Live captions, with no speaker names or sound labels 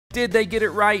Did they get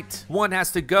it right? One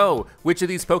has to go. Which of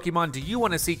these Pokemon do you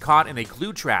want to see caught in a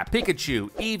glue trap?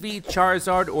 Pikachu, Eevee,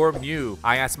 Charizard, or Mew?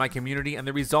 I asked my community and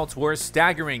the results were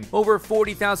staggering. Over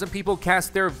 40,000 people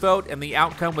cast their vote and the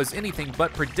outcome was anything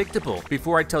but predictable.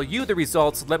 Before I tell you the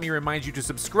results, let me remind you to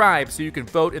subscribe so you can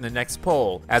vote in the next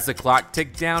poll. As the clock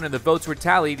ticked down and the votes were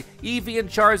tallied, Eevee and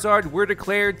Charizard were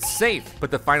declared safe.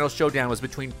 But the final showdown was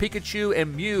between Pikachu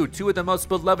and Mew, two of the most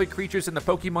beloved creatures in the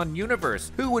Pokemon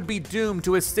universe. Who would be doomed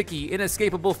to a sticky,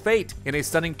 inescapable fate? In a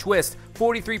stunning twist,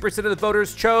 43% of the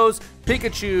voters chose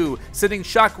Pikachu, sending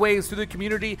shockwaves through the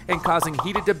community and causing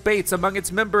heated debates among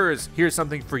its members. Here's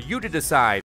something for you to decide.